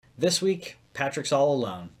This week, Patrick's all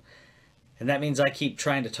alone. And that means I keep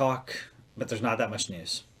trying to talk, but there's not that much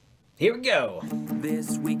news. Here we go.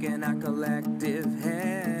 This week in our collective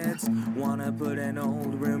heads, wanna put an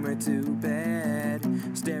old rumor to bed.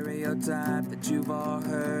 Stereotype that you've all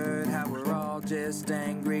heard, how we're all just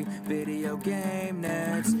angry video game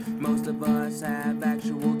nerds. Most of us have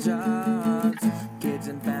actual jobs, kids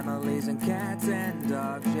and families and cats and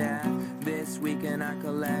dogs, yeah. This week in our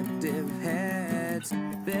collective heads,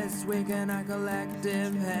 this week in our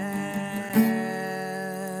collective heads.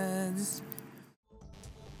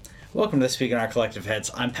 Welcome to This Week in Our Collective Heads.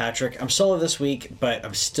 I'm Patrick. I'm solo this week, but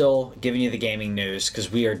I'm still giving you the gaming news because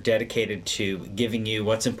we are dedicated to giving you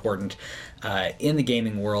what's important in the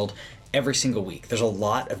gaming world every single week. There's a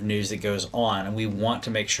lot of news that goes on, and we want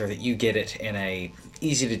to make sure that you get it in a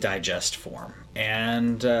easy to digest form.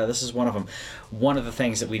 And this is one of them. One of the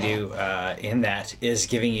things that we do in that is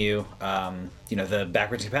giving you, the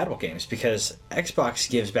backwards compatible games, because Xbox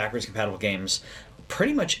gives backwards compatible games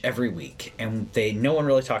pretty much every week, and no one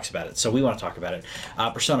really talks about it, so we want to talk about it.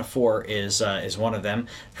 Persona 4 is one of them.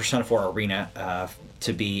 Persona 4 Arena,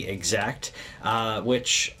 to be exact,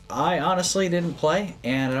 which I honestly didn't play,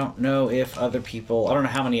 and I don't know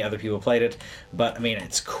how many other people played it, but I mean,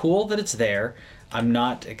 it's cool that it's there. I'm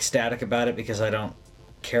not ecstatic about it because I don't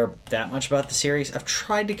care that much about the series. I've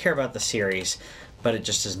tried to care about the series, but it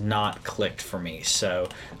just has not clicked for me, so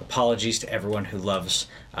apologies to everyone who loves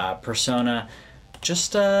Persona.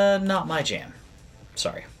 Just not my jam.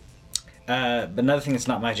 Sorry. But another thing that's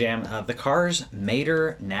not my jam, the Cars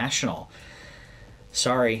Mater National.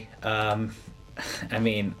 Sorry. I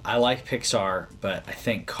mean, I like Pixar, but I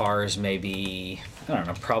think Cars may be,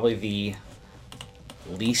 probably the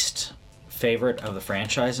least favorite of the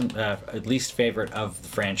franchise, least favorite of the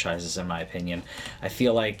franchises in my opinion. I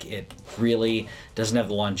feel like it really doesn't have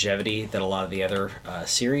the longevity that a lot of the other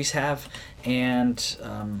series have, and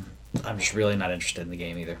I'm just really not interested in the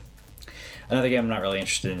game either. Another game I'm not really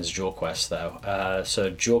interested in is Jewel Quest, though. So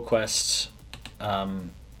Jewel Quest,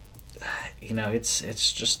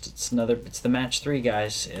 it's the match 3,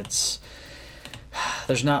 guys.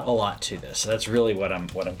 There's not a lot to this. That's really what I'm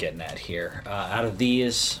getting at here. Out of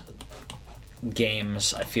these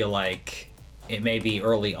games, I feel like it may be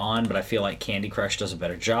early on, but I feel like Candy Crush does a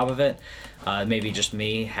better job of it. Maybe just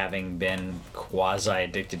me having been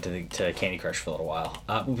quasi-addicted to Candy Crush for a little while.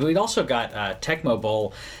 We'd also got Tecmo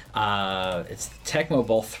Bowl. It's the Tecmo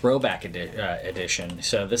Bowl Throwback Edition.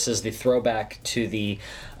 So this is the throwback to the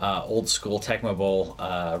old-school Tecmo Bowl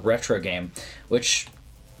retro game, which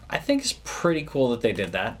I think is pretty cool that they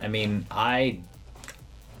did that. I mean, I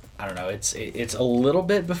don't know, it's a little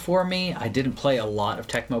bit before me. I didn't play a lot of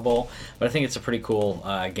Tecmo Bowl, but I think it's a pretty cool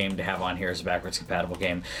game to have on here as a backwards compatible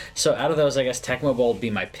game. So out of those, I guess Tecmo Bowl would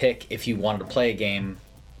be my pick if you wanted to play a game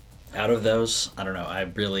out of those. I don't know,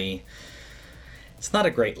 it's not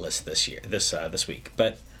a great list this week,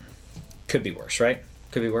 but could be worse, right?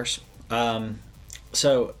 Could be worse.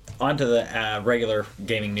 So on to the regular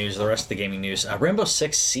gaming news, the rest of the gaming news. Rainbow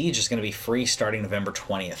Six Siege is going to be free starting November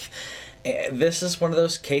 20th. This is one of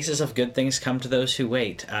those cases of good things come to those who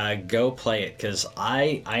wait. Go play it, because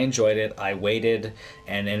I enjoyed it. I waited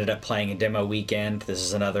and ended up playing a demo weekend. This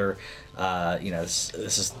is another, this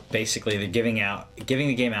is basically the giving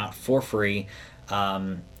the game out for free.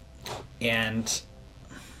 And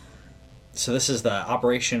so this is the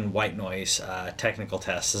Operation White Noise technical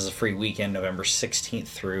test. This is a free weekend, November 16th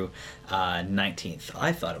through 19th.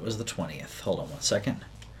 I thought it was the 20th. Hold on one second.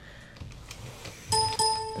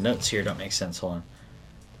 The notes here don't make sense. Hold on.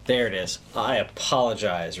 There it is. I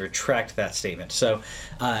apologize. Retract that statement. So,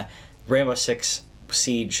 Rainbow Six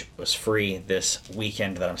Siege was free this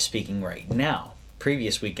weekend that I'm speaking right now.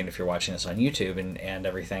 Previous weekend, if you're watching this on YouTube and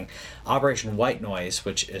everything, Operation White Noise,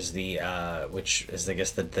 which is the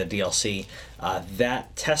DLC,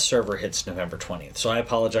 that test server hits November 20th. So I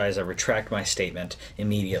apologize. I retract my statement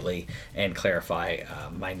immediately and clarify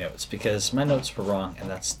my notes, because my notes were wrong, and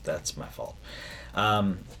that's my fault.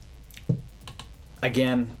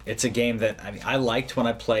 Again, it's a game that I liked when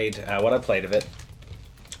I played what I played of it.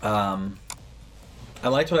 I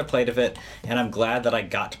liked what I played of it, and I'm glad that I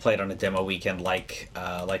got to play it on a demo weekend like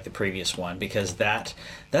the previous one, because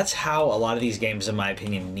that's how a lot of these games, in my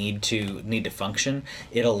opinion, need to function.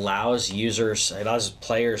 It allows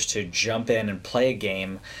players to jump in and play a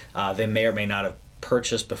game they may or may not have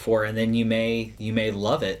purchased before, and then you may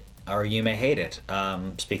love it or you may hate it.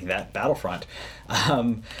 Speaking of that, Battlefront.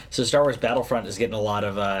 So Star Wars Battlefront is getting a lot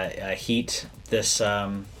of heat this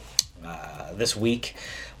this week.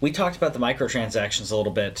 We talked about the microtransactions a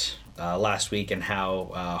little bit last week and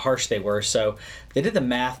how harsh they were. So they did the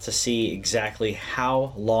math to see exactly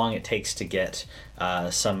how long it takes to get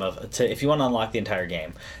if you want to unlock the entire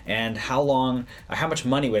game, and how much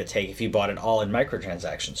money would it take if you bought it all in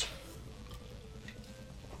microtransactions.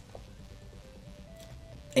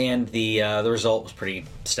 And the result was pretty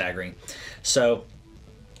staggering. So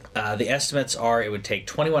the estimates are it would take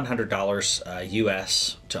 $2,100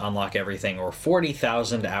 US to unlock everything, or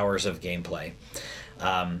 40,000 hours of gameplay.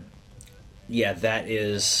 Yeah, that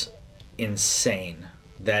is insane.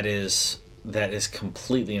 That is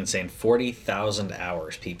completely insane. 40,000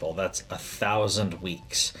 hours, people. That's 1,000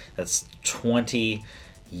 weeks. That's 20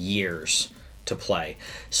 years to play.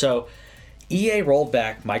 So EA rolled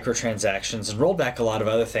back microtransactions and rolled back a lot of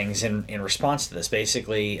other things in response to this.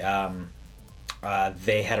 Basically, they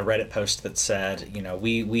had a Reddit post that said,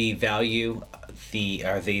 we value the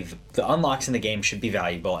unlocks in the game should be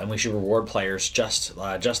valuable, and we should reward players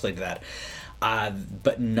justly to that,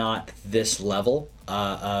 but not this level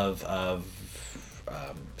of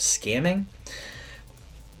scamming.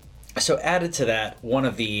 So added to that, one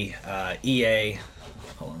of the EA,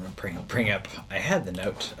 hold on, I'm gonna bring up. I had the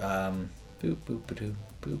note. Boop, boop, boop,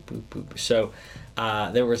 boop, boop, boop. So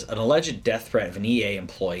there was an alleged death threat of an EA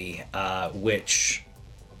employee, which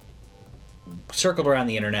circled around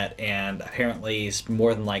the internet and apparently is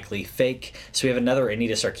more than likely fake. So we have another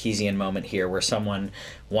Anita Sarkeesian moment here, where someone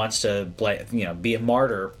wants to be a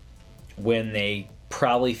martyr when they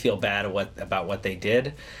probably feel bad about what they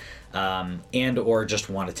did, and or just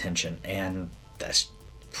want attention, and that's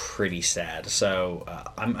pretty sad. So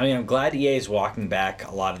I'm glad EA is walking back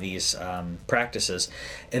a lot of these practices.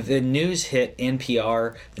 The news hit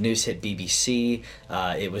NPR, the news hit BBC,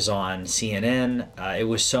 it was on CNN. It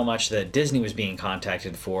was so much that Disney was being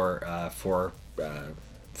contacted for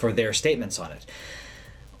their statements on it.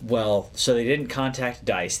 Well, so they didn't contact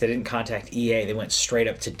DICE, they didn't contact EA, they went straight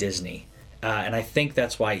up to Disney. And I think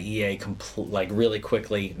that's why EA really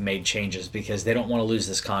quickly made changes, because they don't want to lose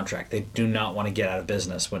this contract. They do not want to get out of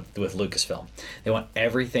business with Lucasfilm. They want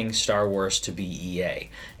everything Star Wars to be EA.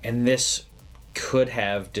 And this could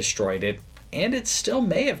have destroyed it, and it still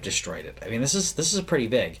may have destroyed it. I mean, this is pretty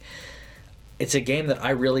big. It's a game that I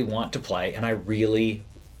really want to play, and I really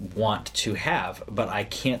want to have, but I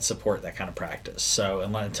can't support that kind of practice. So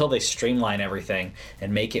until they streamline everything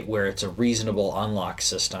and make it where it's a reasonable unlock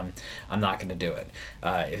system, I'm not going to do it.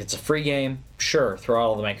 If it's a free game, sure, throw out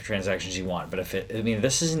all the microtransactions you want. But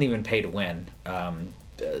this isn't even pay to win.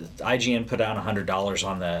 IGN put down $100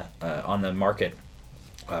 on the market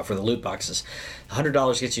for the loot boxes.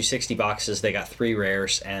 $100 gets you 60 boxes. They got 3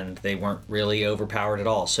 rares, and they weren't really overpowered at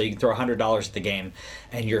all. So you can throw $100 at the game,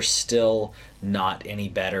 and you're still not any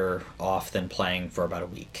better off than playing for about a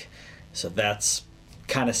week. So that's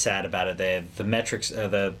kind of sad about it. The metrics,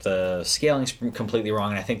 the scaling's completely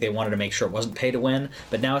wrong, and I think they wanted to make sure it wasn't pay to win,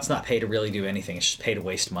 but now it's not pay to really do anything. It's just pay to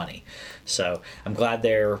waste money. So I'm glad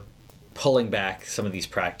they're pulling back some of these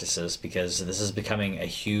practices, because this is becoming a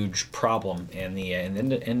huge problem in the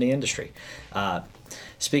industry.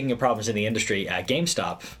 Speaking of problems in the industry,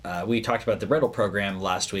 Gamestop, we talked about the rental program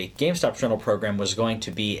last week. GameStop's rental program was going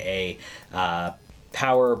to be a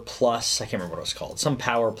Power Plus, I can't remember what it was called, some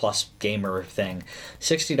Power Plus gamer thing.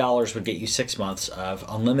 $60 would get you 6 months of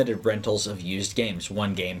unlimited rentals of used games,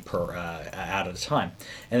 1 game per out at a time.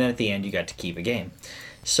 And then at the end, you got to keep a game.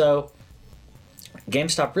 So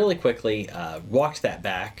GameStop really quickly walked that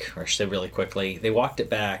back, or I should say really quickly. They walked it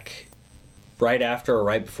back right after or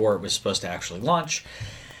right before it was supposed to actually launch.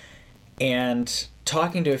 And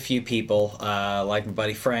talking to a few people, like my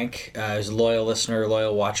buddy Frank, who's a loyal listener,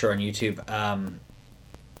 loyal watcher on YouTube,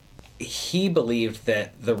 he believed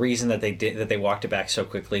that the reason that they walked it back so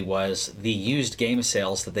quickly was the used game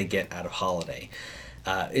sales that they get out of holiday.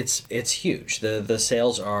 It's huge. The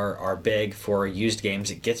sales are big for used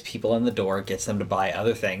games. It gets people in the door, it gets them to buy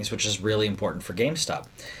other things, which is really important for GameStop.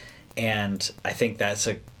 And I think that's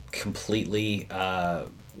a completely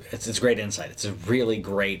it's great insight. It's a really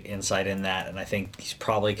great insight in that, and I think he's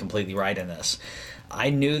probably completely right in this. I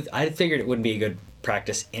figured it wouldn't be a good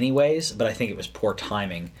practice anyways, but I think it was poor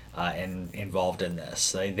timing involved in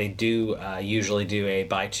this. They do usually do a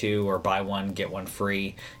buy 2 or buy 1 get 1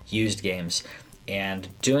 free used games. And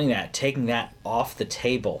doing that, taking that off the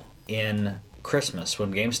table in Christmas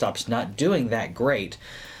when GameStop's not doing that great,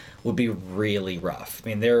 would be really rough. I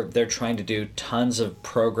mean, they're trying to do tons of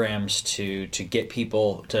programs to get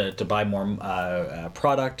people to buy more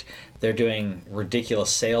product. They're doing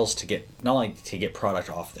ridiculous sales to get not only to get product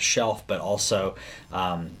off the shelf, but also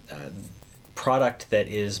product that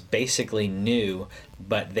is basically new,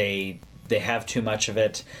 but they have too much of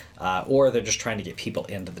it, or they're just trying to get people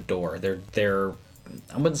into the door. They're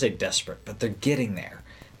I wouldn't say desperate, but they're getting there.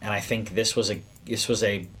 And I think this was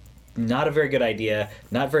a not a very good idea,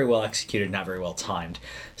 not very well executed, not very well timed.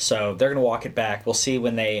 So they're going to walk it back. We'll see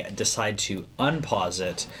when they decide to unpause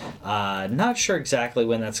it. Not sure exactly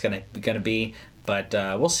when that's going to be, but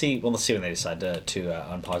we'll see. We'll see when they decide to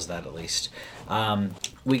unpause that at least.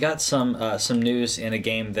 We got some news in a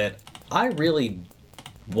game that I really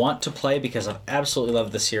want to play because I've absolutely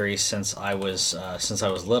loved the series since I was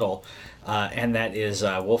little, and that is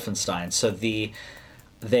Wolfenstein. So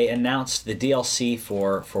they announced the DLC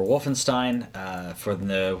for Wolfenstein, for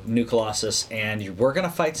the New Colossus, and we're going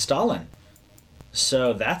to fight Stalin.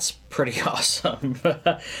 So that's pretty awesome.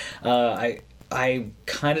 I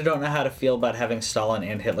kind of don't know how to feel about having Stalin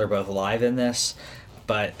and Hitler both alive in this,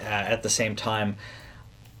 but at the same time,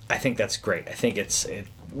 I think that's great. I think it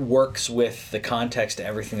works with the context of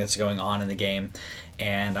everything that's going on in the game,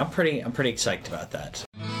 and I'm pretty excited about that.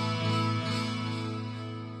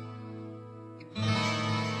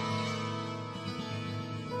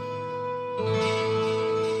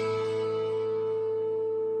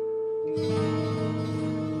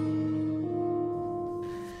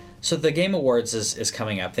 So the Game Awards is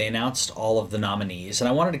coming up. They announced all of the nominees, and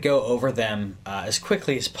I wanted to go over them as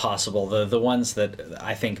quickly as possible, the ones that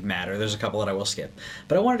I think matter. There's a couple that I will skip.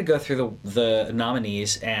 But I wanted to go through the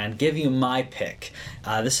nominees and give you my pick.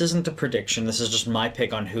 This isn't a prediction. This is just my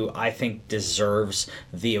pick on who I think deserves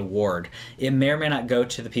the award. It may or may not go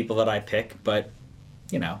to the people that I pick, but,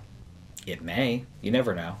 you know, it may. You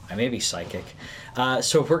never know. I may be psychic.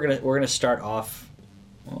 So we're gonna start off.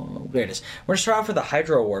 Oh, there it is. We're going to start off with the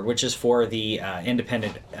Hydro Award, which is for the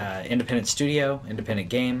independent studio, independent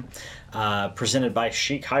game, presented by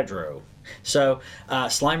Chic Hydro. So,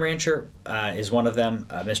 Slime Rancher is one of them,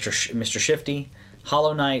 Mr. Shifty,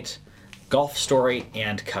 Hollow Knight, Golf Story,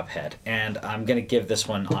 and Cuphead. And I'm going to give this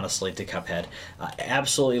one, honestly, to Cuphead.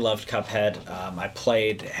 Absolutely loved Cuphead. I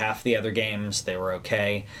played half the other games. They were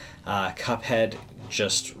okay. Cuphead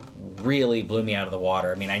just really blew me out of the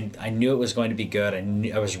water. I mean, I knew it was going to be good.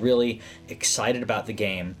 I was really excited about the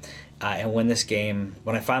game. And when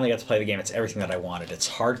I finally got to play the game, it's everything that I wanted. It's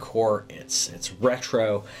hardcore, it's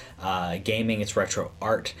retro gaming, it's retro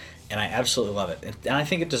art, and I absolutely love it. And I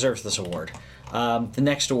think it deserves this award. The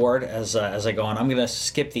next award, as I go on, I'm going to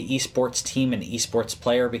skip the esports team and esports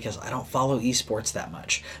player because I don't follow esports that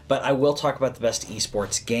much. But I will talk about the best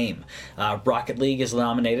esports game. Rocket League is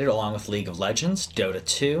nominated along with League of Legends, Dota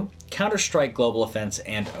 2, Counter-Strike Global Offense,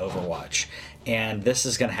 and Overwatch. And this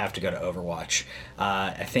is going to have to go to Overwatch.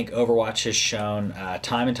 I think Overwatch has shown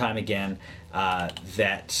time and time again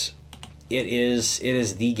that it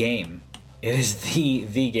is the game. It is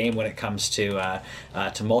the game when it comes to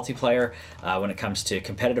multiplayer, when it comes to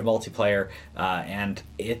competitive multiplayer, and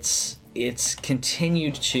it's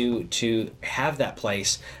continued to have that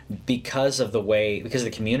place because of the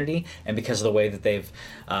community and because of the way that they've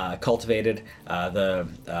cultivated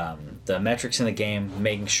the metrics in the game,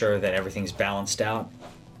 making sure that everything's balanced out.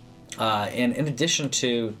 And in addition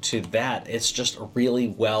to that, it's just a really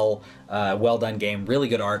well done game, really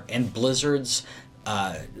good art, and Blizzard's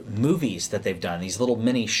movies that they've done, these little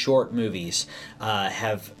mini short movies,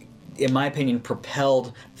 have, in my opinion,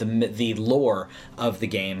 propelled the lore of the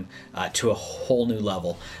game to a whole new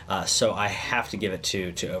level. So I have to give it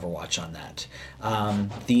to Overwatch on that.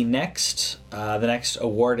 The next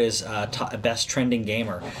award is Best Trending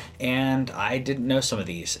Gamer, and I didn't know some of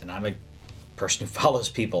these, and I'm a person who follows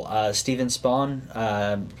people. Steven Spawn,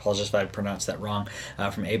 apologize if I pronounced that wrong,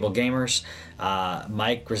 from Able Gamers.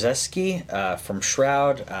 Mike Grzeski from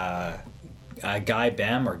Shroud. Guy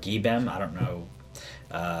Bem, or Guy Bem, I don't know.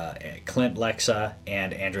 Clint Lexa,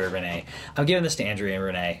 and Andrea Renee. I'm giving this to Andrea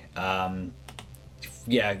Renee.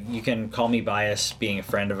 Yeah, you can call me biased, being a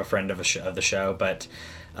friend of the show, but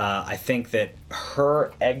I think that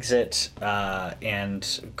her exit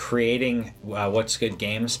and creating What's Good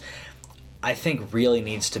Games, I think really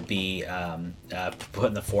needs to be put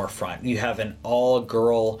in the forefront. You have an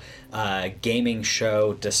all-girl gaming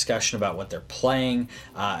show discussion about what they're playing,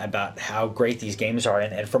 about how great these games are,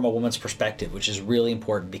 and from a woman's perspective, which is really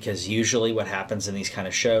important because usually what happens in these kind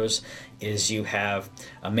of shows is you have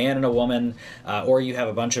a man and a woman, or you have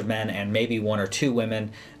a bunch of men and maybe one or two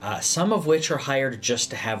women, some of which are hired just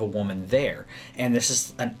to have a woman there. And this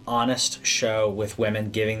is an honest show with women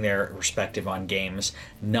giving their perspective on games,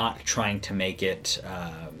 not trying to make it,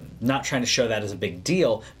 not trying to show that as a big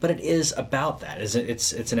deal, but it is about that.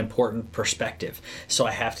 It's an important perspective. So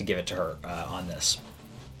I have to give it to her on this.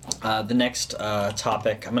 The next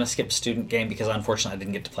topic, I'm going to skip student game because unfortunately I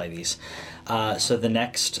didn't get to play these. So the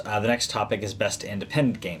next topic is best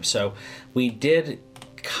independent game. So we did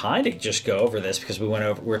kind of just go over this because we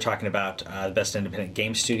were talking about the best independent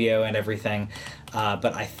game studio and everything.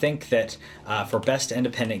 But I think that for best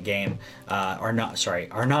independent game, our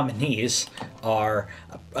nominees are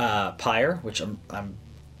Pyre, which I'm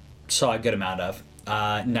saw a good amount of,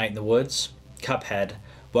 Night in the Woods, Cuphead,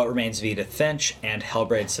 What Remains of Edith Finch, and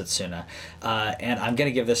Hellblade Setsuna. And I'm going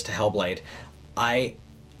to give this to Hellblade. I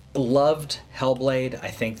loved Hellblade. I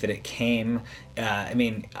think that it came...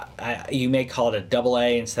 you may call it a double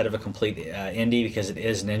A instead of a complete indie because it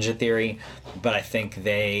is Ninja Theory, but I think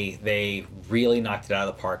they really knocked it out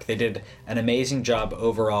of the park. They did an amazing job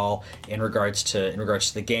overall in regards to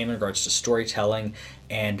the game, in regards to storytelling,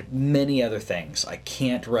 and many other things. I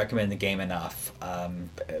can't recommend the game enough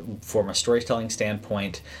from a storytelling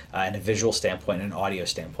standpoint, and a visual standpoint, and an audio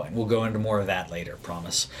standpoint. We'll go into more of that later,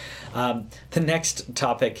 promise. The next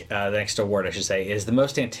topic, the next award, I should say, is the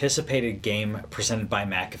most anticipated game presented by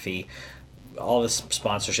McAfee. All this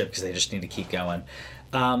sponsorship because they just need to keep going.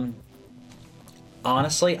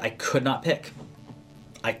 Honestly, I could not pick.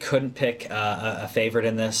 I couldn't pick a favorite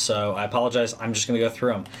in this, so I apologize. I'm just going to go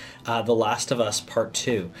through them. The Last of Us Part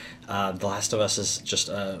 2. The Last of Us is just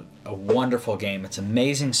a wonderful game. It's an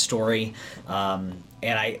amazing story, and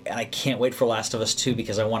I can't wait for Last of Us 2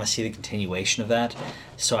 because I want to see the continuation of that.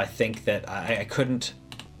 So I think that I couldn't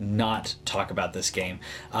not talk about this game.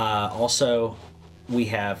 Also, we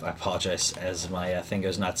have, I apologize as my thing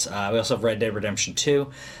goes nuts, we also have Red Dead Redemption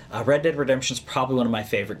 2. Red Dead Redemption is probably one of my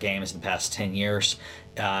favorite games in the past 10 years.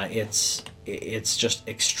 It's just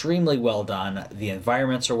extremely well done. The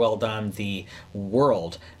environments are well done. The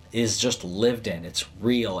world is just lived in. It's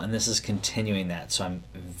real, and this is continuing that. So I'm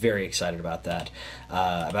very excited about that.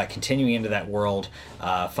 About continuing into that world,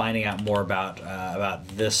 finding out more about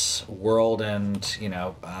this world, and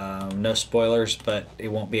no spoilers, but it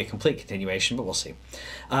won't be a complete continuation, but we'll see.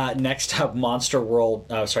 Next up, Monster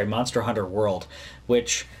Hunter World,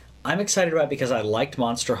 which I'm excited about because I liked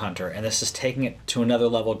Monster Hunter, and this is taking it to another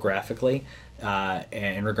level graphically.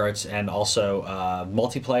 In regards, and also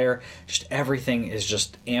multiplayer, just everything is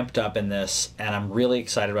just amped up in this, and I'm really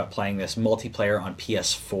excited about playing this multiplayer on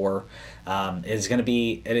PS4.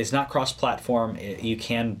 It is not cross-platform. You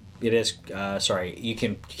can't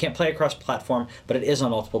play across platform, but it is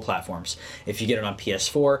on multiple platforms. If you get it on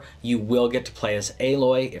PS4, you will get to play as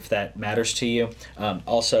Aloy if that matters to you.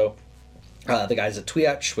 Also, the guys at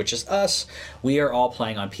Twitch, which is us, we are all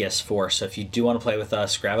playing on PS4. So if you do want to play with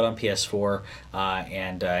us, grab it on PS4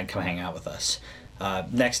 and come hang out with us.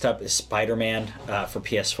 Next up is Spider-Man for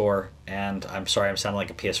PS4, and I'm sorry I'm sounding like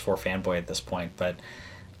a PS4 fanboy at this point, but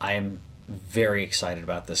I am very excited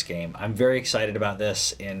about this game. I'm very excited about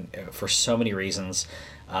this for so many reasons,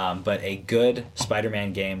 but a good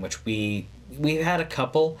Spider-Man game, which we've had a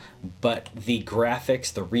couple, but the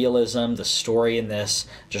graphics, the realism, the story in this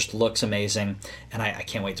just looks amazing, and I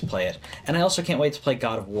can't wait to play it. And I also can't wait to play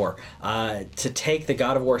God of War. To take the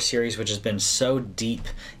God of War series, which has been so deep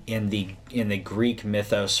in the Greek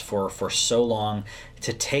mythos for so long,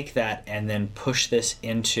 to take that and then push this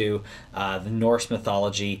into the Norse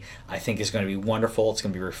mythology, I think is going to be wonderful. It's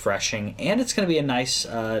going to be refreshing, and it's going to be a nice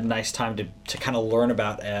time to kind of learn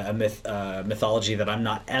about a mythology that I'm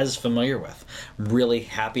not as familiar with. I'm really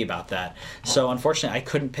happy about that. So unfortunately, I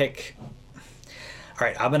couldn't pick. All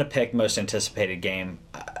right, I'm going to pick most anticipated game.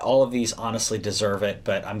 All of these honestly deserve it,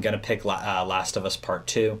 but I'm going to pick Last of Us Part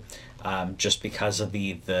 2, just because of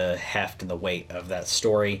the heft and the weight of that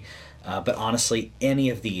story. But honestly, any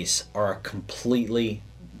of these are a completely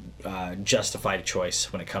justified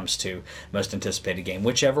choice when it comes to most anticipated game.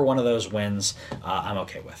 Whichever one of those wins, I'm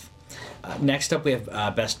okay with. Next up, we have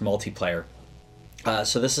best multiplayer.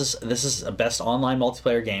 So this is a best online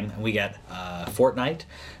multiplayer game, and we get Fortnite,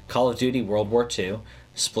 Call of Duty World War II,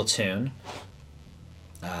 Splatoon,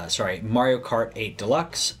 Mario Kart 8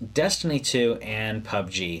 Deluxe, Destiny 2, and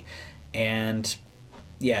PUBG. And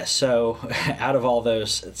yeah, so out of all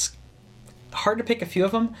those, it's hard to pick a few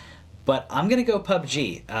of them, but I'm gonna go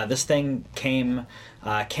PUBG. This thing came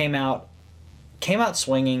out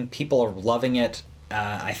swinging. People are loving it.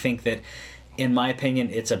 I think that, in my opinion,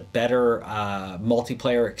 it's a better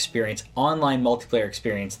multiplayer experience, online multiplayer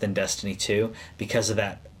experience than Destiny 2 because of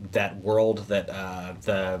that world, I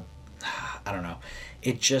don't know.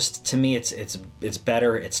 It just, to me, it's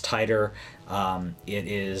better, it's tighter.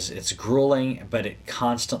 It's grueling, but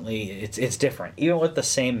it's different. Even with the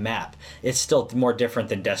same map, it's still more different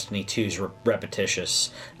than Destiny 2's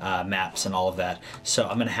repetitious maps and all of that. So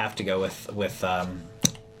I'm gonna have to go with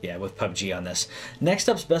Yeah, with PUBG on this. Next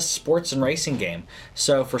up's best sports and racing game.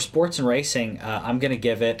 So for sports and racing, I'm going to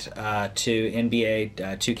give it to NBA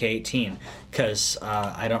 2K18 because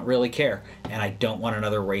I don't really care, and I don't want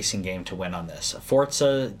another racing game to win on this.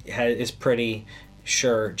 Forza is pretty,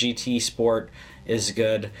 sure. GT Sport is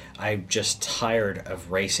good. I'm just tired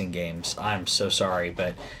of racing games. I'm so sorry,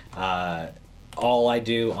 but all I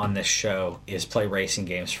do on this show is play racing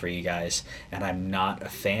games for you guys, and I'm not a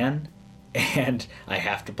fan. And I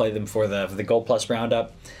have to play them for the Gold Plus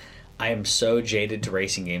Roundup. I am so jaded to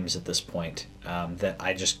racing games at this point that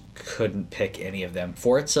I just couldn't pick any of them.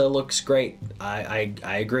 Forza looks great. I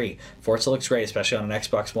agree. Forza looks great, especially on an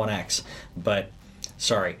Xbox One X. But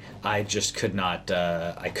sorry, I just could not.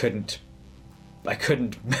 I couldn't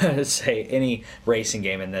say any racing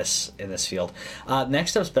game in this field.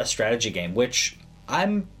 Next up is best strategy game, which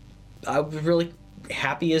I was really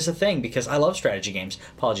happy is a thing because I love strategy games.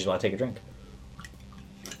 Apologies while I take a drink.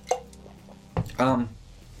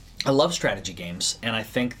 I love strategy games, and I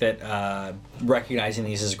think that recognizing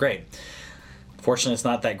these is great. Fortunately, it's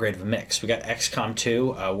not that great of a mix. We got XCOM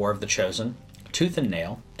 2, War of the Chosen, Tooth and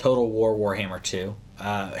Nail, Total War Warhammer 2,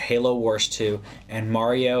 Halo Wars 2, and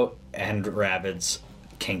Mario and Rabbids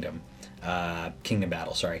Kingdom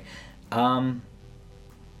Battle. Sorry.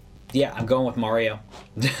 Yeah, I'm going with Mario.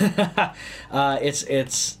 It's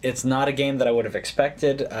not a game that I would have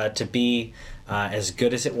expected to be as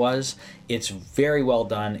good as it was. It's very well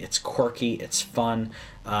done. It's quirky. It's fun.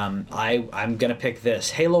 I'm gonna pick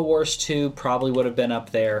this. Halo Wars 2 probably would have been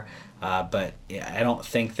up there, but I don't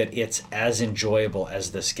think that it's as enjoyable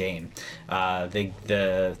as this game.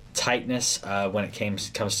 The tightness when it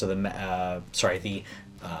comes to the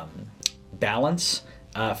balance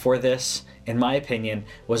for this, in my opinion,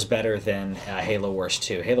 was better than Halo Wars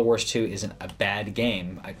 2. Halo Wars 2 isn't a bad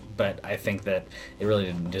game, but I think that it really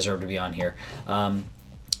didn't deserve to be on here.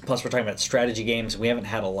 Plus, we're talking about strategy games. We haven't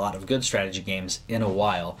had a lot of good strategy games in a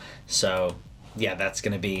while, so yeah, that's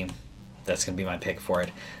gonna be my pick for it.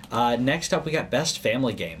 Next up, we got Best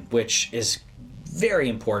Family Game, which is very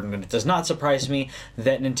important, and it does not surprise me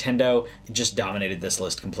that Nintendo just dominated this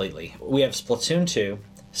list completely. We have Splatoon 2,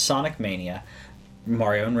 Sonic Mania,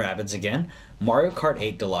 Mario and Rabbids again, Mario Kart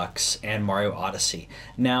 8 Deluxe, and Mario Odyssey.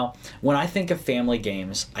 Now, when I think of family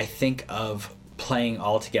games, I think of playing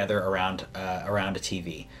all together around a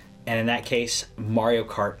TV. And in that case, Mario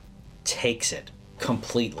Kart takes it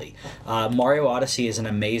completely. Mario Odyssey is an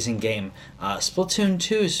amazing game. Splatoon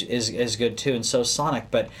 2 is good too, and so is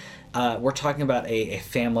Sonic, but we're talking about a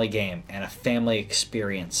family game and a family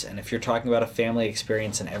experience. And if you're talking about a family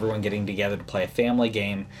experience and everyone getting together to play a family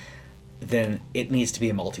game, then it needs to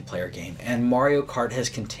be a multiplayer game. And Mario Kart has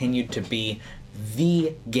continued to be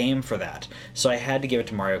the game for that. So I had to give it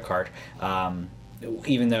to Mario Kart,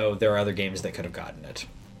 even though there are other games that could have gotten it.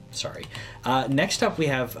 Sorry. Next up, we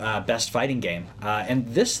have Best Fighting Game.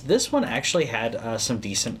 And this one actually had some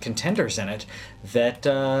decent contenders in it that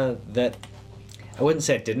I wouldn't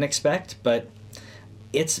say I didn't expect, but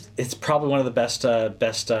it's probably one of the best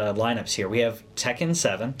lineups here. We have Tekken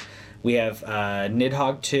 7, we have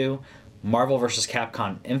Nidhogg 2, Marvel vs.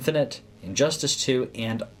 Capcom Infinite, Injustice 2,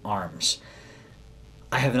 and ARMS.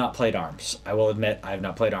 I have not played ARMS. I will admit I have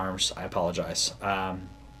not played ARMS. I apologize. Out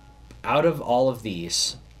of all of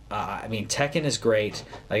these, I mean, Tekken is great.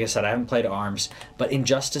 Like I said, I haven't played ARMS, but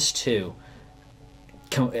Injustice 2...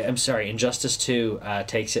 Injustice 2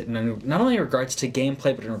 takes it, not only in regards to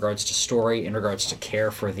gameplay, but in regards to story, in regards to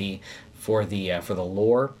care for the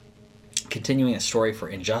lore, continuing a story for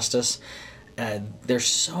Injustice. There's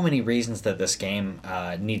so many reasons that this game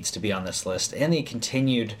needs to be on this list, and the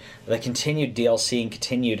continued DLC and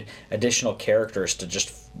continued additional characters to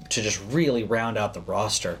just really round out the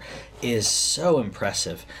roster is so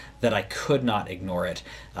impressive that I could not ignore it.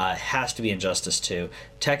 It has to be Injustice 2.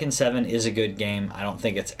 Tekken 7 is a good game. I don't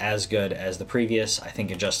think it's as good as the previous. I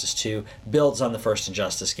think Injustice 2 builds on the first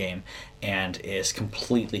Injustice game and is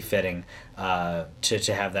completely fitting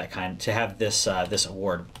to have this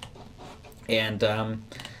award. And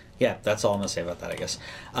yeah, that's all I'm gonna say about that, I guess.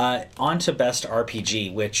 On to Best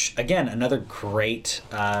RPG, which again, another great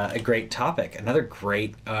topic, another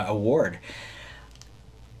great award.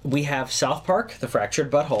 We have South Park: The Fractured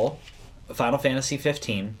But Whole, Final Fantasy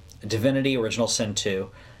 15, Divinity: Original Sin 2,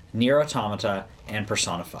 Nier Automata, and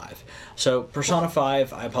Persona 5. So Persona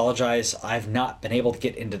 5, I apologize, I've not been able to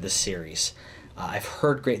get into this series. I've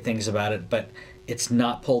heard great things about it, but it's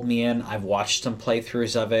not pulled me in. I've watched some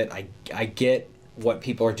playthroughs of it. I get what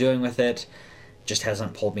people are doing with it, just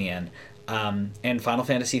hasn't pulled me in. And Final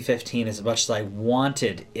Fantasy 15, as much as I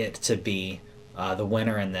wanted it to be the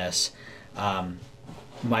winner in this,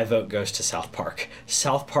 my vote goes to South Park.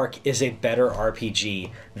 South Park is a better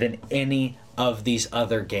RPG than any of these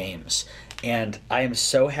other games. And I am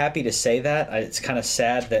so happy to say that. It's kind of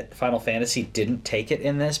sad that Final Fantasy didn't take it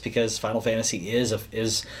in this, because Final Fantasy is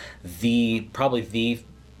probably the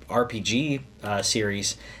RPG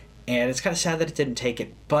series, and it's kind of sad that it didn't take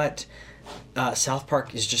it. But South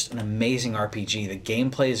Park is just an amazing RPG. The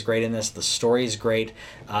gameplay is great in this. The story is great.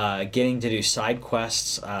 Getting to do side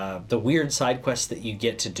quests, the weird side quests that you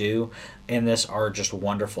get to do in this are just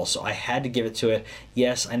wonderful. So I had to give it to it.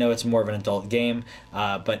 Yes, I know it's more of an adult game,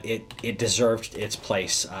 but it deserved its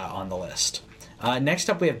place on the list. Next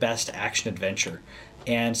up, we have Best Action Adventure.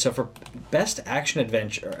 And so for Best Action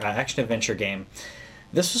Adventure game,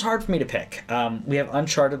 this was hard for me to pick. We have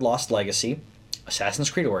Uncharted Lost Legacy, Assassin's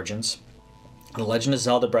Creed Origins, The Legend of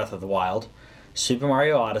Zelda Breath of the Wild, Super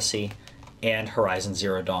Mario Odyssey, and Horizon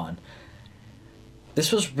Zero Dawn.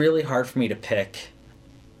 This was really hard for me to pick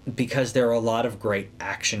because there are a lot of great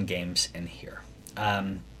action games in here.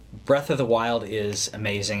 Breath of the Wild is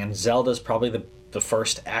amazing, and Zelda is probably the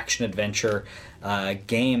first action-adventure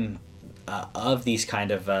game of these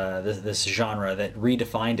kind of this genre that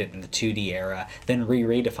redefined it in the 2D era, then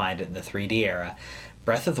redefined it in the 3D era.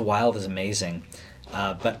 Breath of the Wild is amazing.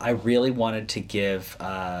 But I really wanted to give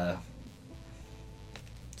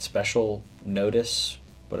special notice,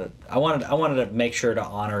 but I wanted to make sure to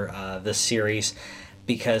honor this series,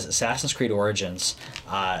 because Assassin's Creed Origins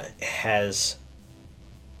has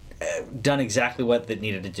done exactly what it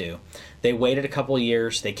needed to do. They waited a couple of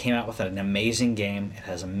years. They came out with an amazing game. It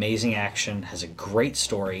has amazing action, has a great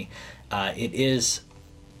story. It is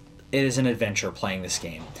an adventure playing this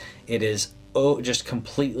game. It is just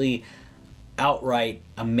completely outright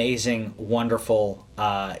amazing, wonderful,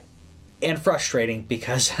 and frustrating,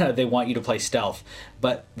 because they want you to play stealth.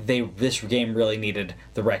 But this game really needed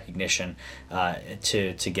the recognition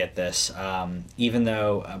to get this. Even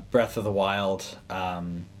though Breath of the Wild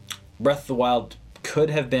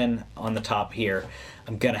could have been on the top here,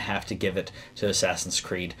 I'm gonna have to give it to Assassin's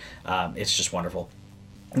Creed. It's just wonderful.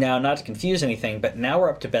 Now, not to confuse anything, but now we're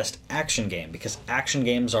up to Best Action Game, because action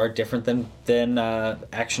games are different than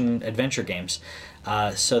action adventure games.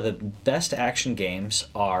 So the Best Action Games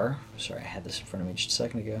are... Sorry, I had this in front of me just a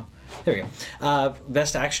second ago. There we go.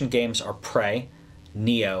 Best Action Games are Prey,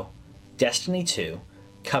 Neo, Destiny 2,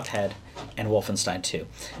 Cuphead, and Wolfenstein 2.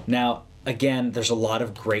 Now, again, there's a lot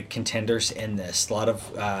of great contenders in this. A lot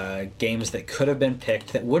of games that could have been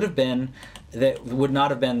picked that would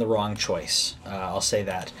not have been the wrong choice. I'll say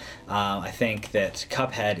that. I think that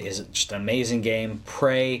Cuphead is just an amazing game.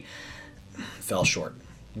 Prey fell short.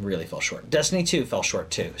 Really fell short. Destiny 2 fell short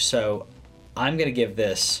too. So I'm going to give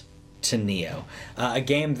this to Neo. A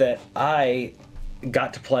game that I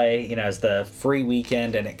got to play, as the free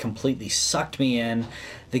weekend, and it completely sucked me in.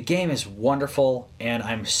 The game is wonderful, and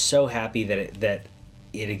I'm so happy that it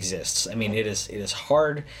exists. I mean, it is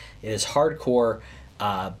hard. It is hardcore.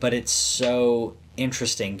 But it's so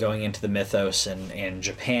interesting going into the mythos and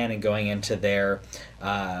Japan, and going into their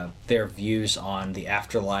views on the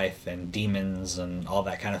afterlife and demons and all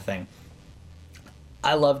that kind of thing.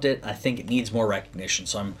 I loved it. I think it needs more recognition,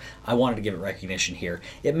 so I wanted to give it recognition here.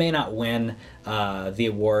 It may not win the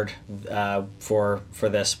award for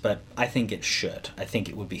this, but I think it should. I think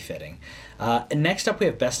it would be fitting. Next up, we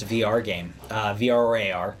have Best VR Game, VR or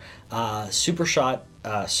AR. Super Hot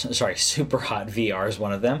VR is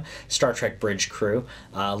one of them. Star Trek Bridge Crew,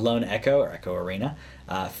 Lone Echo or Echo Arena,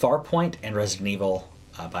 Farpoint, and Resident Evil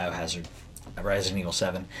Biohazard, Resident Evil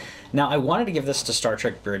 7. Now, I wanted to give this to Star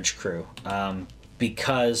Trek Bridge Crew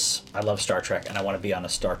because I love Star Trek and I want to be on a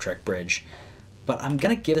Star Trek bridge. But I'm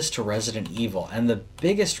going to give this to Resident Evil, and the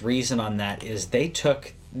biggest reason on that is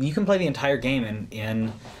you can play the entire game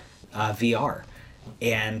in VR.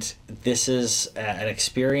 And this is an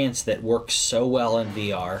experience that works so well in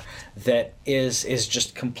VR that is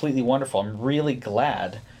just completely wonderful. I'm really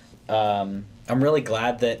glad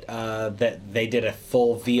that they did a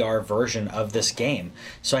full VR version of this game.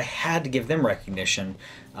 So I had to give them recognition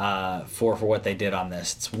for what they did on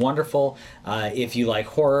this. It's wonderful. If you like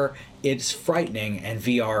horror, it's frightening, and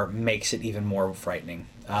VR makes it even more frightening.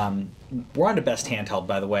 We're on to Best Handheld,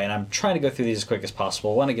 by the way, and I'm trying to go through these as quick as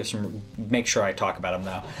possible. I want to make sure I talk about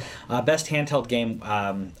them, though. Best Handheld Game,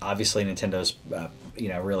 obviously Nintendo's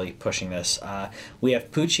really pushing this. We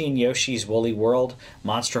have Poochie and Yoshi's Woolly World,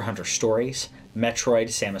 Monster Hunter Stories, Metroid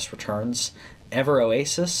Samus Returns, Ever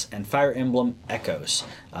Oasis, and Fire Emblem Echoes,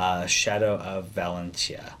 Shadow of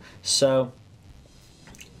Valentia. So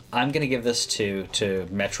I'm going to give this to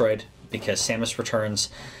Metroid, because Samus Returns,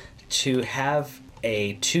 to have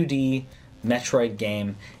a 2D Metroid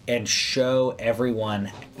game and show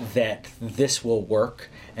everyone that this will work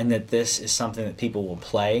and that this is something that people will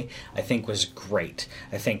play, I think was great.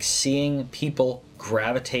 I think seeing people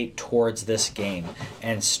gravitate towards this game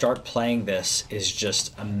and start playing this is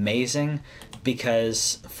just amazing,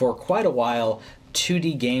 because for quite a while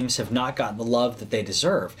 2D games have not gotten the love that they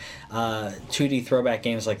deserve. 2D throwback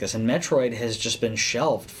games like this, and Metroid has just been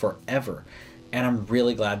shelved forever. And I'm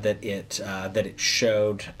really glad that it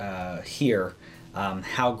showed here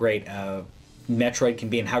how great Metroid can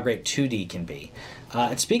be and how great 2D can be.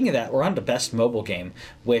 And speaking of that, we're on to Best Mobile Game,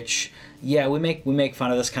 which, yeah, we make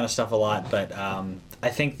fun of this kind of stuff a lot, but I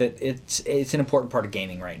think that it's an important part of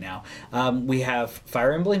gaming right now. We have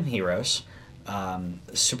Fire Emblem Heroes,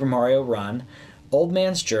 Super Mario Run, Old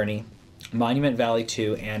Man's Journey, Monument Valley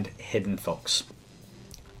 2, and Hidden Folks.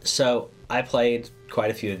 So I played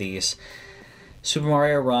quite a few of these. Super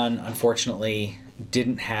Mario Run, unfortunately,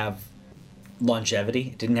 didn't have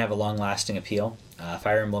longevity, didn't have a long-lasting appeal.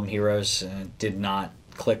 Fire Emblem Heroes did not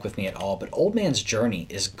click with me at all, but Old Man's Journey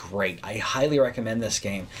is great. I highly recommend this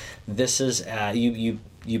game. This is,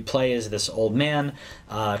 you play as this old man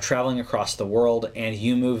traveling across the world, and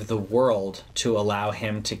you move the world to allow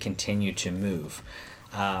him to continue to move.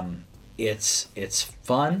 It's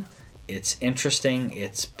fun. It's interesting,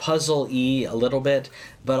 it's puzzle-y a little bit,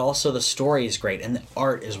 but also the story is great, and the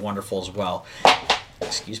art is wonderful as well.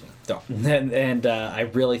 Excuse me. And I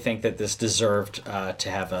really think that this deserved to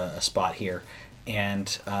have a spot here,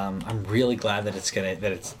 and I'm really glad that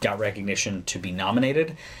it's got recognition to be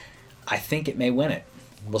nominated. I think it may win it.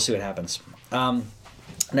 We'll see what happens.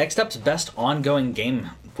 Next up is Best Ongoing Game,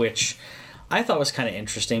 which I thought was kind of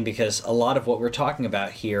interesting, because a lot of what we're talking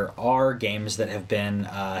about here are games that have been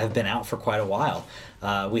out for quite a while.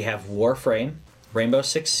 We have Warframe, Rainbow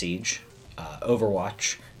Six Siege,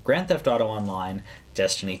 Overwatch, Grand Theft Auto Online,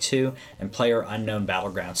 Destiny 2, and PlayerUnknown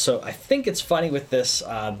Battlegrounds. So I think it's funny with this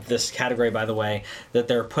category, by the way, that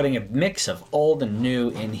they're putting a mix of old and new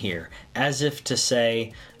in here, as if to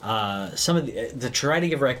say some of the try to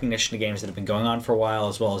give recognition to games that have been going on for a while,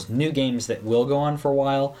 as well as new games that will go on for a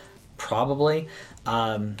while. Probably.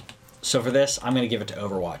 So for this, I'm going to give it to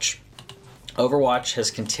Overwatch. Overwatch has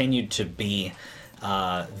continued to be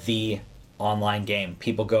the online game.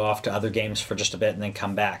 People go off to other games for just a bit and then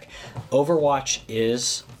come back. Overwatch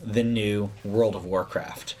is the new World of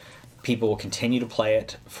Warcraft. People will continue to play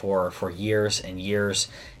it for years and years.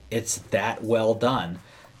 It's that well done.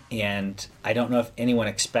 And I don't know if anyone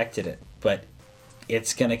expected it, but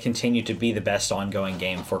it's going to continue to be the best ongoing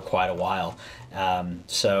game for quite a while.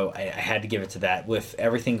 So I had to give it to that. With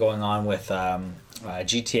everything going on with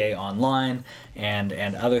GTA Online and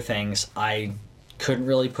other things, I couldn't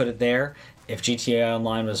really put it there. If GTA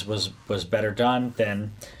Online was better done,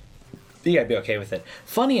 then I'd be okay with it.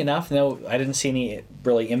 Funny enough, though, I didn't see any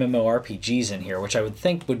really MMORPGs in here, which I would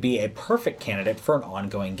think would be a perfect candidate for an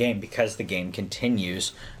ongoing game, because the game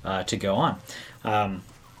continues to go on. Oh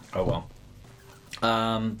well.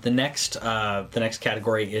 The next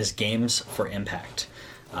category is Games for Impact,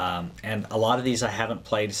 and a lot of these I haven't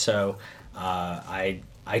played, so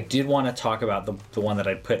I did want to talk about the one that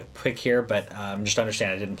I pick here, but just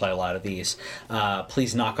understand I didn't play a lot of these.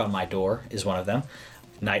 Please Knock on My Door is one of them.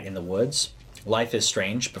 Night in the Woods, Life is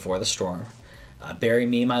Strange Before the Storm, Bury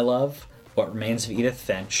Me, My Love, What Remains of Edith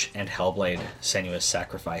Finch, and Hellblade: Senua's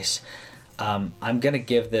Sacrifice. I'm going to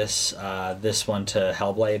give this one to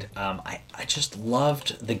Hellblade. I just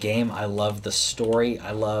loved the game. I loved the story.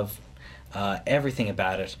 I love everything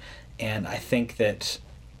about it. And I think that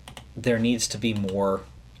there needs to be more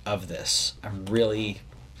of this.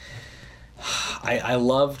 I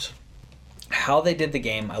loved how they did the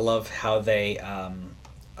game. I love how they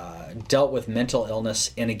dealt with mental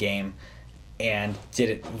illness in a game, and did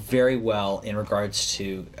it very well in regards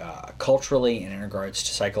to culturally and in regards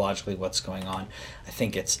to psychologically what's going on. I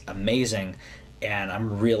think it's amazing, and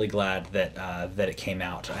I'm really glad that it came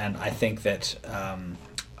out. And I think that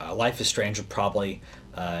Life is Strange would probably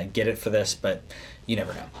get it for this, but you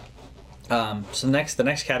never know. So the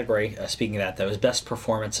next category, speaking of that though, is Best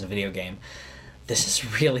Performance in a Video Game. This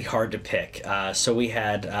is really hard to pick. So we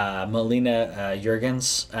had Melina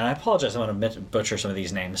Jurgens, and I apologize, I'm going to butcher some of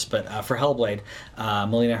these names, but for Hellblade,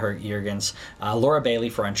 Melina Jurgens, Laura Bailey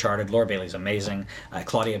for Uncharted. Laura Bailey's amazing.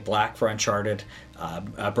 Claudia Black for Uncharted,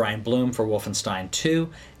 Brian Bloom for Wolfenstein 2,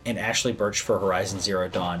 and Ashley Birch for Horizon Zero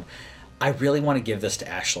Dawn. I really want to give this to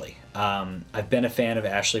Ashley. I've been a fan of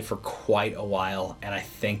Ashley for quite a while, and I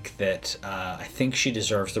think that she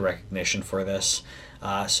deserves the recognition for this.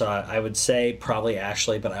 So I would say probably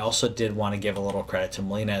Ashley, but I also did want to give a little credit to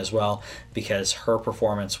Melina as well, because her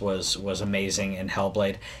performance was amazing in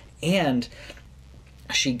Hellblade. And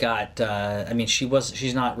she got,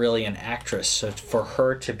 she's not really an actress, so for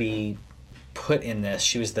her to be put in this,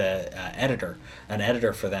 she was the an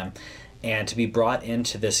editor for them, and to be brought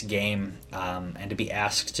into this game and to be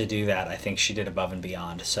asked to do that, I think she did above and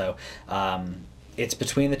beyond. So it's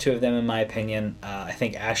between the two of them, in my opinion. I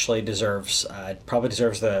think Ashley probably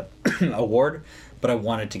deserves the award, but I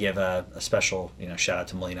wanted to give a special shout out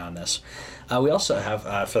to Melina on this. We also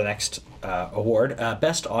have for the next award,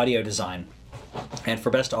 Best Audio Design. And for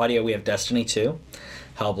Best Audio, we have Destiny 2,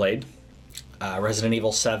 Hellblade, Resident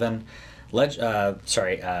Evil 7, Legend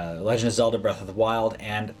of Zelda Breath of the Wild,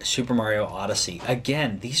 and Super Mario Odyssey.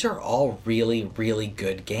 Again, these are all really, really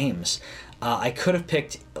good games. I could have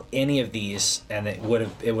picked any of these, and it would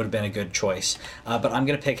have been a good choice. But I'm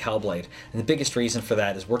going to pick Hellblade, and the biggest reason for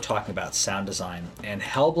that is we're talking about sound design, and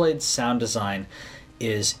Hellblade's sound design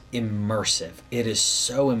is immersive. It is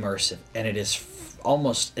so immersive, and it is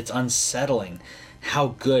it's unsettling how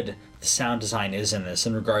good the sound design is in this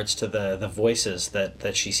in regards to the voices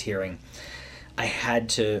that she's hearing. I had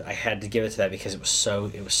to give it to that because it was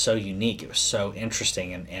so unique. It was so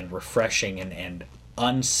interesting and refreshing and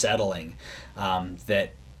unsettling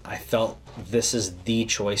that I felt this is the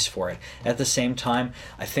choice for it. At the same time,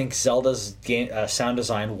 I think Zelda's sound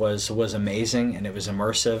design was amazing and it was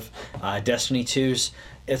immersive. Destiny 2's,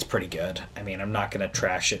 it's pretty good. I mean, I'm not going to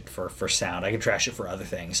trash it for sound. I can trash it for other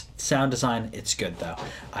things. Sound design, it's good though.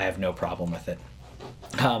 I have no problem with it.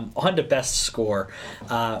 On to Best Score,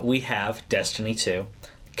 we have Destiny 2,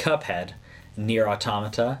 Cuphead, Nier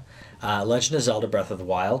Automata, Legend of Zelda Breath of the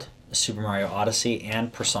Wild, Super Mario Odyssey,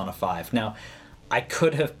 and Persona 5. Now,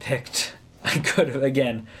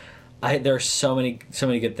 there's so many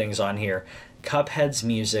good things on here. Cuphead's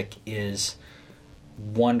music is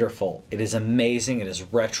wonderful. It is amazing. It is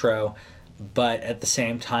retro, but at the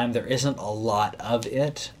same time, there isn't a lot of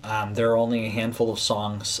it. There are only a handful of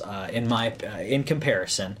songs in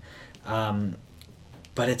comparison,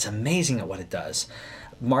 but it's amazing at what it does.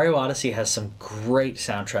 Mario Odyssey has a great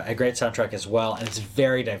soundtrack as well, and it's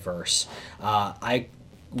very diverse. I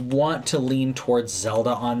want to lean towards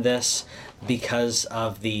Zelda on this because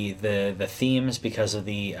of the themes, because of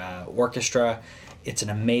the orchestra. It's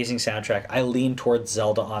an amazing soundtrack. I lean towards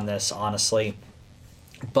Zelda on this, honestly.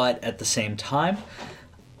 But at the same time,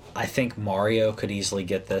 I think Mario could easily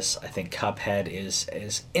get this. I think Cuphead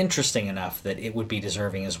is interesting enough that it would be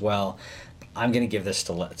deserving as well. I'm going to give this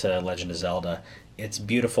to Legend of Zelda. It's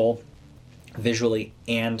beautiful, visually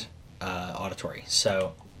and auditory.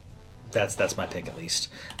 So that's my pick at least.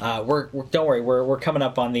 Don't worry, we're coming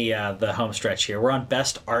up on the home stretch here. We're on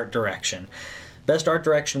Best Art Direction. Best Art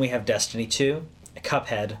Direction, we have Destiny 2,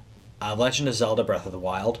 Cuphead, Legend of Zelda Breath of the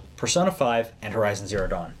Wild, Persona 5, and Horizon Zero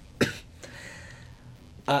Dawn.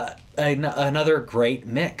 Another great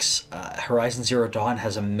mix. Horizon Zero Dawn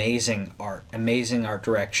has amazing art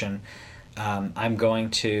direction.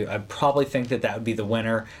 I probably think that would be the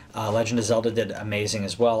winner. Legend of Zelda did amazing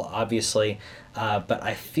as well, obviously, but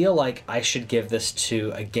I feel like I should give this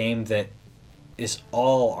to a game that is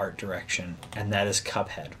all art direction, and that is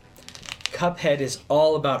Cuphead. Cuphead is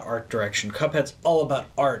all about art direction. Cuphead's all about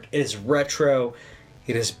art. It is retro,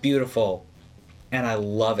 it is beautiful, and I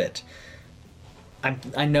love it.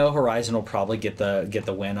 I know Horizon will probably get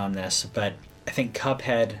the win on this, but I think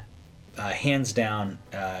Cuphead, hands down,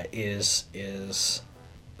 is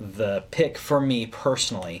the pick for me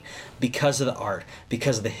personally because of the art,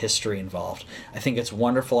 because of the history involved. I think it's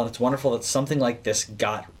wonderful, and it's wonderful that something like this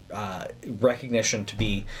got recognition to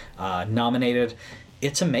be nominated.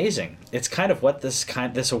 It's amazing. It's kind of what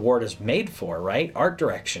this award is made for, right? Art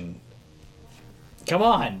direction. Come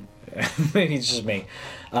on. Maybe it's just me.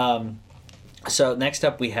 So next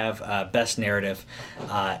up we have Best Narrative,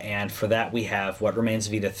 and for that we have What Remains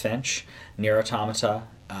of Edith Finch, Nier Automata,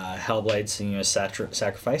 Hellblade: Senua's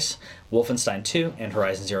Sacrifice, Wolfenstein 2, and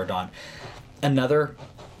Horizon Zero Dawn. Another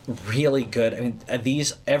really good. I mean,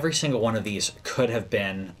 every single one of these could have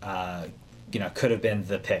been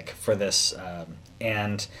the pick for this,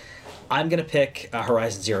 and I'm gonna pick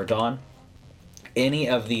Horizon Zero Dawn. Any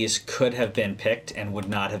of these could have been picked and would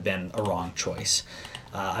not have been a wrong choice.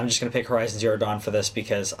 I'm just going to pick Horizon Zero Dawn for this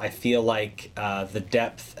because I feel like the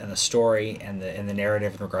depth and the story and the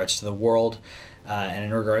narrative in regards to the world and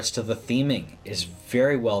in regards to the theming is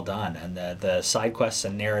very well done, and the side quests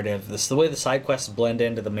and narrative, the way the side quests blend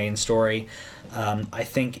into the main story, I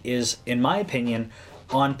think is, in my opinion,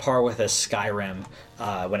 on par with a Skyrim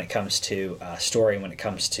when it comes to story, when it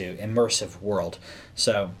comes to immersive world.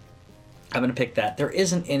 So I'm going to pick that. There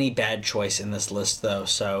isn't any bad choice in this list, though,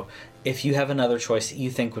 so if you have another choice that you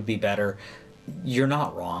think would be better, you're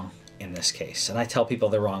not wrong. in this case. And I tell people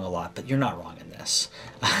they're wrong a lot, but you're not wrong in this.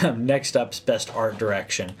 Next up is best art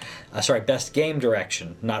direction. Best game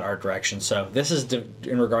direction, not art direction. So this is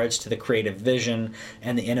in regards to the creative vision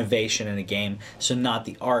and the innovation in a game. So not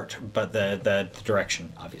the art, but the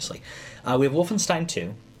direction, obviously. We have Wolfenstein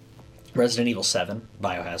 2, Resident Evil 7,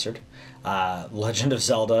 Biohazard, Legend of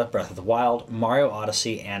Zelda, Breath of the Wild, Mario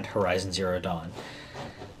Odyssey, and Horizon Zero Dawn.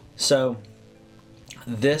 So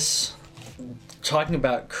this, talking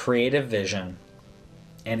about creative vision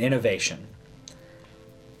and innovation,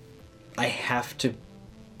 I have to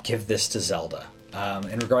give this to Zelda.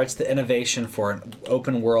 In regards to innovation for an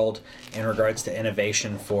open world, in regards to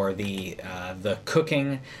innovation for the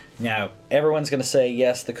cooking. Now, everyone's going to say,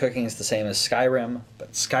 yes, the cooking is the same as Skyrim,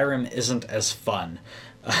 but Skyrim isn't as fun.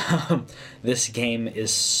 This game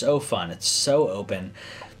is so fun. It's so open.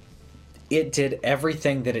 It did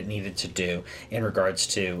everything that it needed to do in regards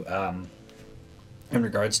to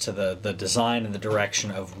the design and the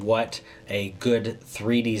direction of what a good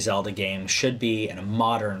 3D Zelda game should be and a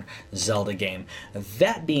modern Zelda game.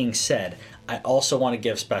 That being said, I also want to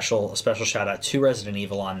give a special shout out to Resident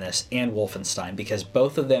Evil on this and Wolfenstein, because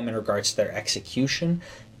both of them, in regards to their execution,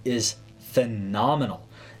 is phenomenal.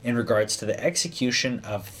 In regards to the execution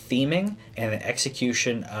of theming and the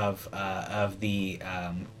execution of the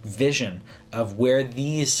vision of where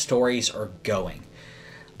these stories are going.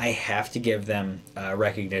 I have to give them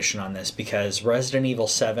recognition on this, because Resident Evil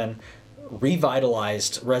 7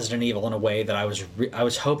 revitalized Resident Evil in a way that I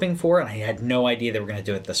was hoping for, and I had no idea they were going to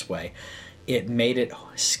do it this way. It made it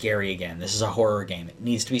scary again. This is a horror game. It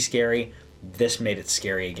needs to be scary. This made it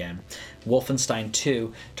scary again. Wolfenstein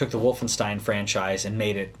 2 took the Wolfenstein franchise and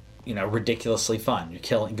made it, ridiculously fun.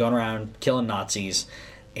 You're going around killing Nazis,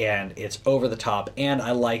 and it's over the top, and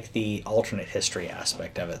I like the alternate history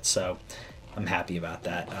aspect of it, so I'm happy about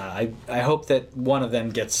that. I hope that one of them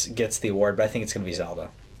gets the award, but I think it's going to be Zelda.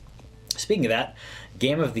 Speaking of that,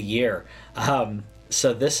 Game of the Year.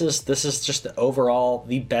 So this is just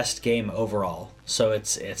the best game overall. So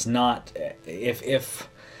it's not, if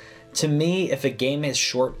to me, if a game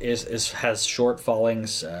is has short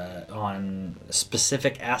fallings on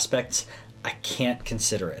specific aspects, I can't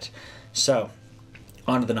consider it. So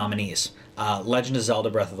on to the nominees: Legend of Zelda: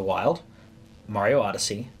 Breath of the Wild, Mario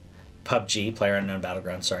Odyssey, PUBG, PlayerUnknown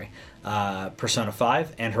Battlegrounds, Persona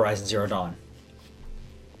 5, and Horizon Zero Dawn.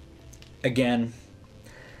 Again,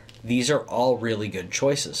 these are all really good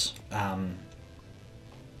choices.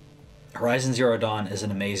 Horizon Zero Dawn is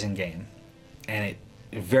an amazing game, and it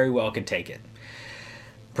very well could take it.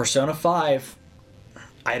 Persona 5,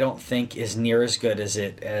 I don't think is near as good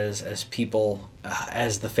as people,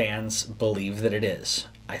 as the fans believe that it is.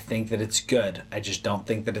 I think that it's good. I just don't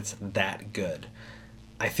think that it's that good.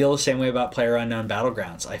 I feel the same way about PlayerUnknown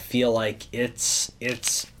Battlegrounds. I feel like it's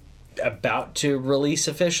about to release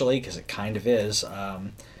officially, because it kind of is.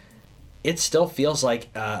 It still feels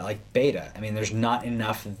like beta. I mean, there's not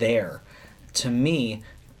enough there, to me,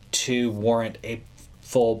 to warrant a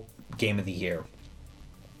full Game of the Year.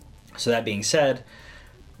 So that being said,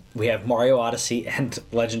 we have Mario Odyssey and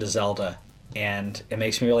Legend of Zelda, and it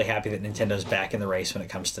makes me really happy that Nintendo's back in the race when it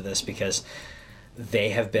comes to this, because they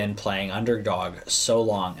have been playing underdog so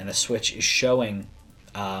long, and the Switch is showing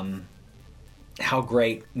how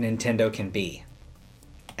great Nintendo can be.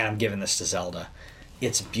 And I'm giving this to Zelda.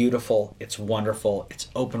 It's beautiful, it's wonderful, it's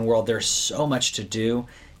open world, there's so much to do.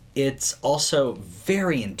 It's also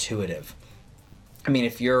very intuitive. I mean,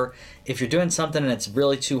 if you're doing something and it's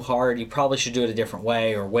really too hard, you probably should do it a different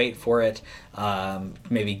way or wait for it,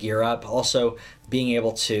 maybe gear up. Also, being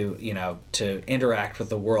able to interact with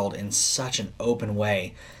the world in such an open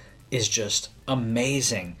way is just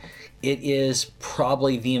amazing. It is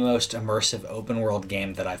probably the most immersive open world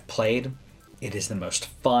game that I've played. It is the most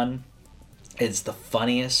fun. It's the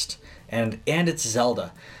funniest, and it's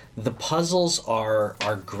Zelda. The puzzles are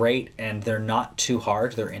great, and they're not too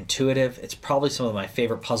hard. They're intuitive. It's probably some of my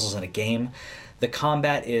favorite puzzles in a game. The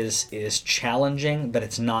combat is challenging, but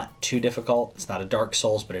it's not too difficult. It's not a Dark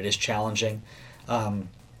Souls, but it is challenging.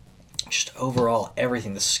 Just overall,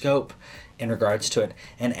 everything, the scope in regards to it.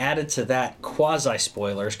 And added to that,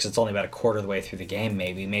 quasi-spoilers, because it's only about a quarter of the way through the game,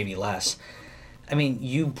 maybe less. I mean,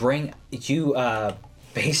 you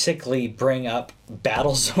basically bring up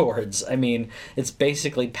battle swords. I mean, it's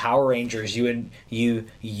basically Power Rangers. You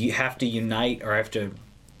have to unite, or have to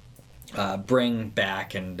bring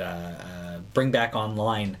back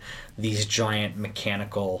online these giant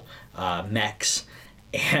mechanical mechs,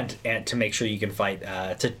 and to make sure you can fight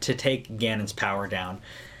to take Ganon's power down.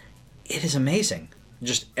 It is amazing,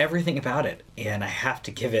 just everything about it, and I have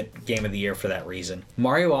to give it Game of the Year for that reason.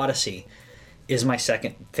 Mario Odyssey is my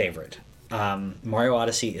second favorite. Mario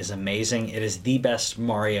Odyssey is amazing. It is the best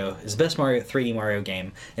Mario. It's the best 3D Mario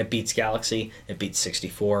game. It beats Galaxy. It beats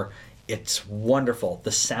 64. It's wonderful.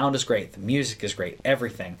 The sound is great. The music is great.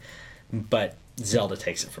 Everything. But Zelda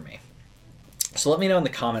takes it for me. So let me know in the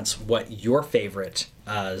comments what your favorite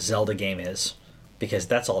Zelda game is, because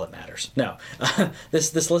that's all that matters. No,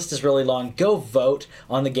 this list is really long. Go vote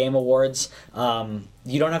on the Game Awards.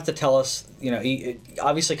 You don't have to tell us,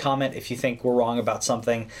 obviously comment if you think we're wrong about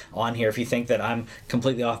something on here, if you think that I'm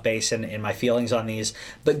completely off base in my feelings on these.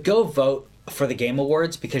 But go vote for the Game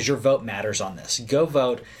Awards, because your vote matters on this. Go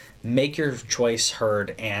vote, make your choice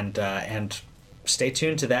heard, and stay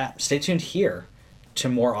tuned to that. Stay tuned here to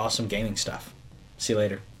more awesome gaming stuff. See you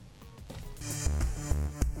later.